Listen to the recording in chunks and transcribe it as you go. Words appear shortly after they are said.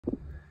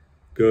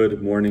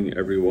Good morning,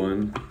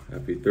 everyone.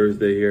 Happy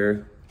Thursday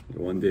here.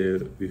 One day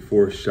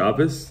before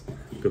Shabbos.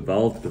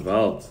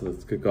 Gewalt. So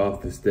let's kick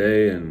off this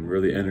day and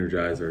really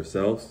energize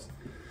ourselves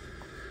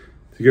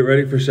to get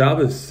ready for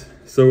Shabbos.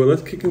 So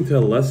let's kick into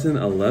lesson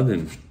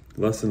 11.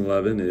 Lesson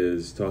 11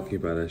 is talking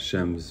about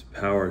Hashem's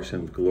power,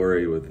 Hashem's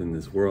glory within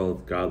this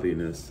world,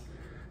 godliness.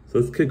 So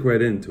let's kick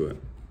right into it.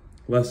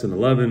 Lesson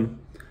 11.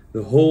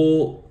 The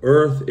whole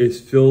earth is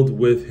filled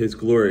with His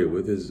glory,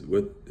 with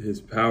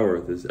His power,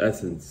 with His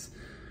essence.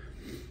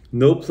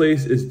 No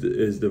place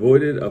is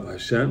devoid of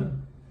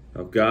Hashem,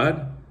 of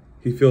God.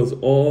 He fills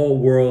all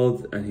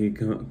worlds and He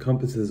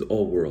encompasses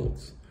all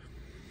worlds.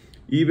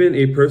 Even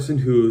a person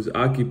whose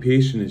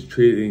occupation is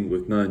trading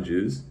with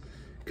non-Jews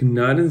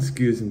cannot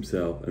excuse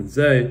himself and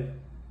say,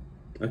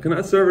 I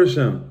cannot serve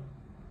Hashem.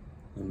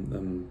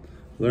 I'm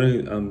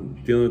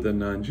dealing with the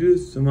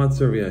non-Jews, so I'm not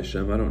serving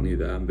Hashem. I don't need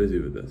that. I'm busy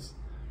with this.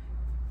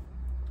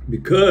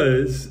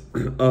 Because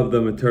of the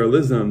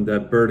materialism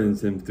that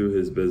burdens him through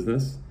his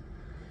business.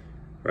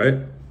 Right?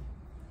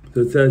 So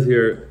it says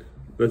here,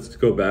 let's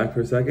go back for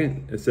a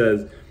second. It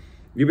says,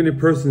 even a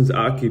person's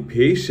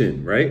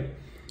occupation, right,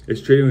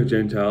 is trading with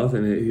Gentiles,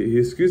 and he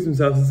excused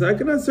himself and said, I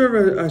cannot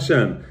serve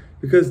Hashem,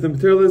 because the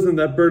materialism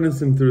that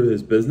burdens him through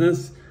his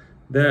business,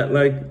 that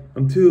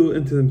I'm too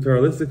into the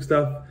materialistic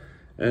stuff,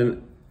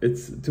 and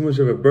it's too much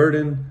of a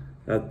burden,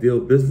 that deal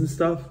with business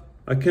stuff.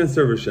 I can't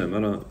serve Hashem, I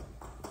don't.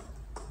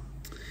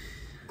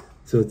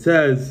 So it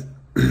says,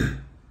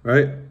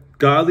 right,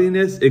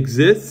 godliness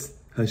exists,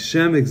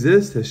 Hashem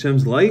exists,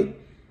 Hashem's light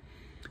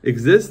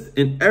exists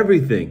in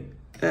everything.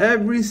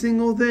 Every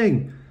single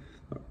thing.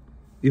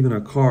 Even our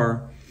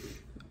car,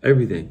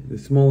 everything. The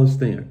smallest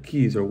thing, our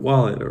keys, our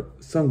wallet, our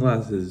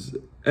sunglasses,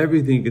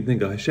 everything you can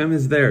think of. Hashem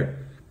is there.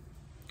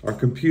 Our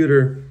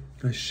computer,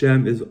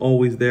 Hashem is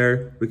always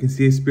there. We can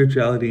see His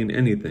spirituality in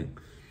anything.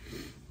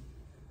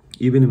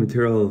 Even in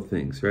material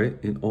things, right?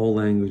 In all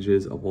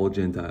languages of all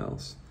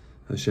Gentiles.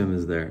 Hashem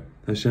is there.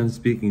 Hashem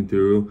speaking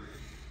through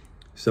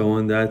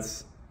someone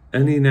that's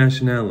any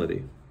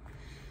nationality.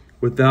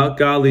 Without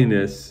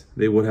godliness,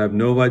 they would have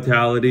no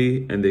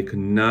vitality and they could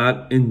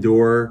not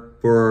endure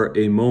for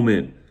a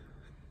moment.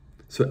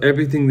 So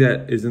everything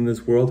that is in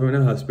this world right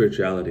now has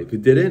spirituality. If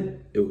it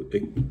didn't,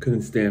 it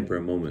couldn't stand for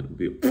a moment.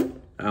 It would be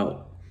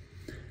out.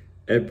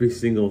 Every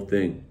single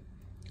thing.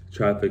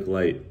 Traffic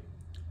light.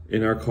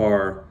 In our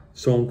car,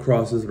 someone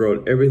crosses the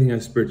road. Everything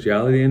has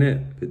spirituality in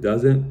it. If it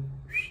doesn't,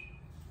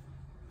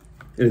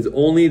 it is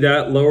only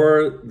that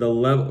lower the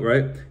level,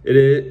 right? It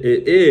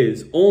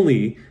is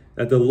only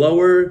that the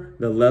lower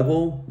the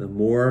level, the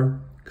more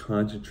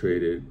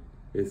concentrated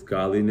is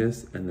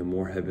godliness and the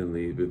more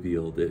heavenly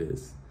revealed it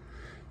is.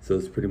 So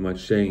it's pretty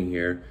much saying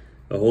here,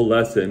 the whole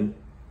lesson,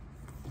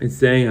 it's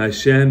saying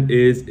Hashem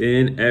is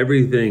in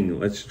everything.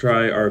 Let's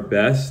try our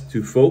best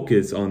to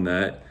focus on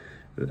that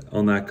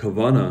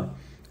kavanah,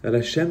 that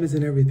Hashem is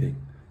in everything.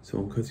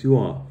 Someone cuts you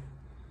off.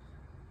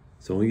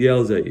 Someone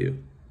yells at you.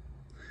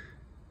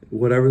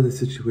 Whatever the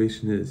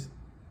situation is,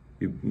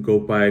 you go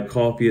buy a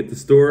coffee at the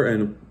store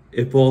and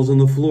it falls on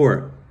the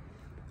floor.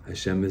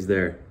 Hashem is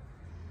there.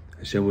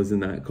 Hashem was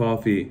in that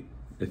coffee.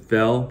 It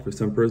fell for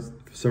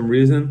some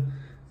reason.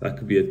 That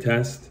could be a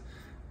test.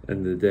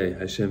 End of the day,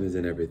 Hashem is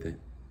in everything.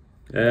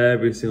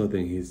 Every single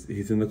thing.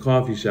 He's in the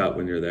coffee shop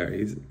when you're there.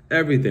 He's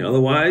everything.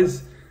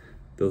 Otherwise,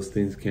 those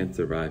things can't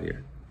survive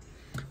here.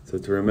 So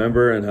to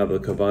remember and have the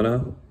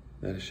kavanah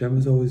that Hashem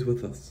is always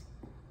with us.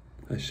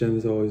 Hashem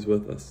is always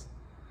with us.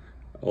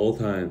 All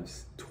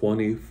times,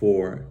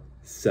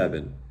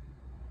 24/7.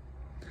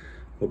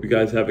 Hope you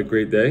guys have a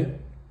great day.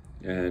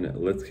 And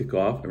let's kick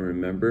off and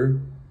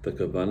remember the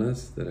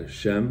kavanahs that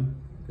Hashem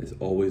is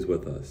always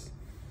with us.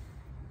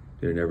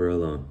 You're never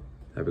alone.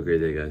 Have a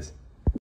great day, guys.